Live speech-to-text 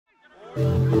Down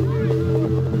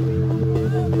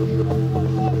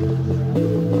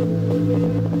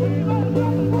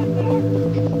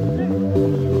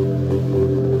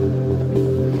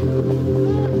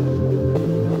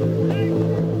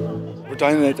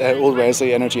at Old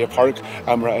Wesley Energy Park,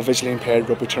 and we're at a visually impaired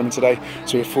rugby tournament today.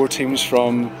 So we have 4 teams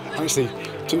from, actually,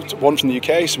 one from the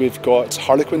UK. So we've got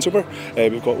Harlequins over,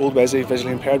 we've got Old Wesley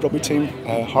visually impaired rugby team,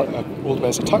 Old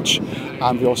Wesley Touch,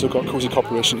 and we also got Cozy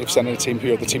Corporation, who've sent in a team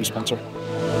who are the team sponsor.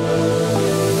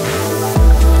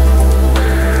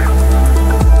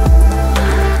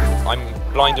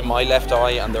 I'm blind in my left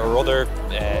eye, and there are other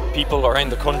people around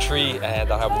the country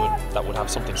that would have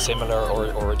something similar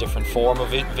or a different form of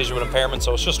visual impairment.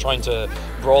 So it's just trying to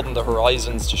broaden the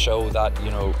horizons to show that,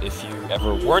 you know, if you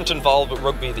ever weren't involved with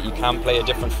rugby, that you can play a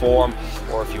different form,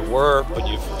 or if you were but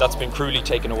that's been cruelly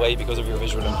taken away because of your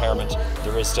visual impairment,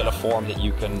 there is still a form of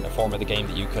the game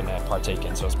that you can partake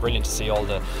in. So it's brilliant to see all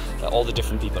the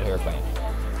different people here playing.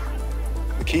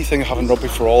 The key thing of having rugby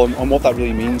for all, and what that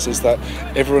really means, is that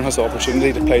everyone has the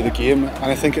opportunity to play the game, and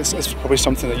I think it's probably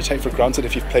something that you take for granted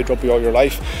if you've played rugby all your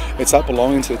life. It's that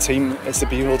belonging to the team, it's to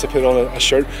be able to put on a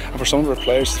shirt, and for some of our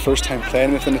players, it's the first time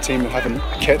playing within the team and having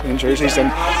kit and jerseys,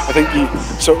 and I think you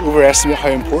sort of overestimate how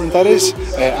important that is,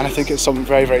 and I think it's something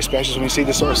very, very special. When you see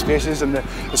the sort of spaces and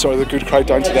the sort of the good crowd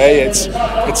down today,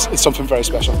 it's something very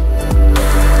special.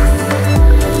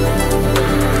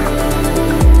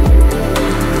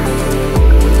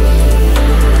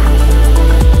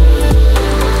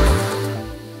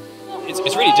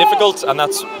 It's really difficult, and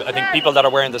that's, I think, people that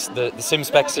are wearing the sim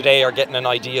specs today are getting an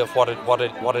idea of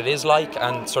what it is like,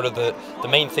 and sort of the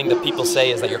main thing that people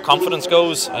say is that your confidence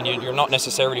goes, and you're not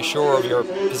necessarily sure of your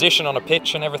position on a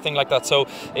pitch and everything like that. So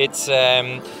it's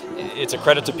a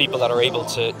credit to people that are able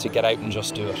to get out and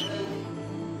just do it.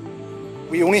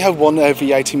 We only have one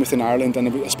VI team within Ireland,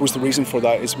 and I suppose the reason for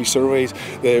that is we surveyed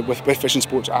with Vision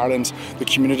Sports Ireland the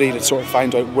community to sort of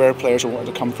find out where players are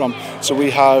wanting to come from. So we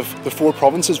have the 4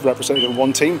 provinces represented in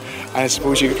one team, and I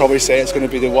suppose you could probably say it's going to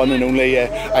be the one and only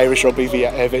Irish Rugby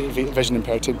vision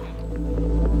impaired team.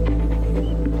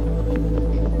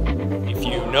 If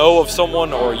you know of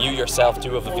someone, or you yourself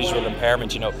do have a visual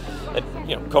impairment,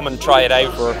 come and try it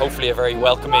out. We're hopefully a very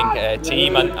welcoming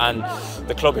team, and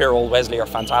the club here, Old Wesley, are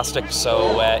fantastic.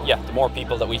 So yeah, the more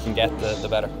people that we can get, the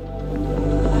better.